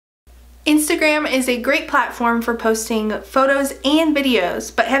Instagram is a great platform for posting photos and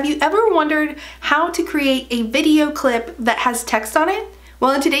videos, but have you ever wondered how to create a video clip that has text on it?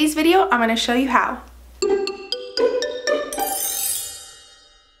 Well, in today's video, I'm going to show you how.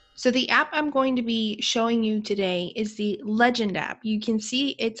 So the app I'm going to be showing you today is the Legend app. You can see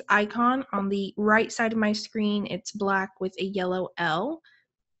its icon on the right side of my screen. It's black with a yellow L.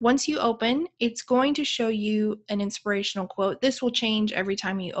 Once you open, it's going to show you an inspirational quote. This will change every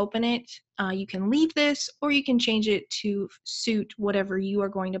time you open it. You can leave this or you can change it to suit whatever you are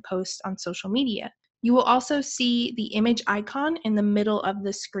going to post on social media. You will also see the image icon in the middle of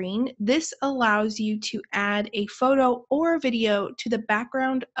the screen. This allows you to add a photo or a video to the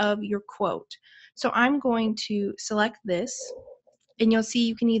background of your quote. So I'm going to select this, and you'll see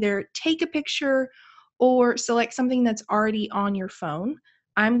you can either take a picture or select something that's already on your phone.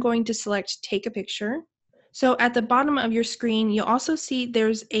 I'm going to select take a picture. So at the bottom of your screen, you'll also see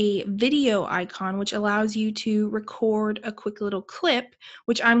there's a video icon, which allows you to record a quick little clip,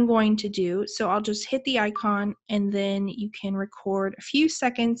 which I'm going to do. So I'll just hit the icon and then you can record a few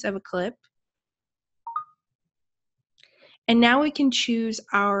seconds of a clip. And now we can choose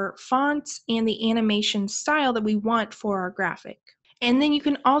our fonts and the animation style that we want for our graphic. And then you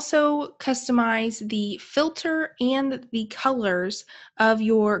can also customize the filter and the colors of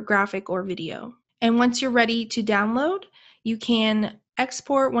your graphic or video. And once you're ready to download, you can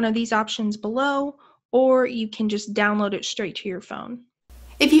export one of these options below, or you can just download it straight to your phone.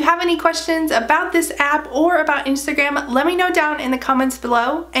 If you have any questions about this app or about Instagram, let me know down in the comments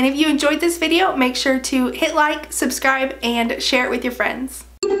below. And if you enjoyed this video, make sure to hit like, subscribe, and share it with your friends.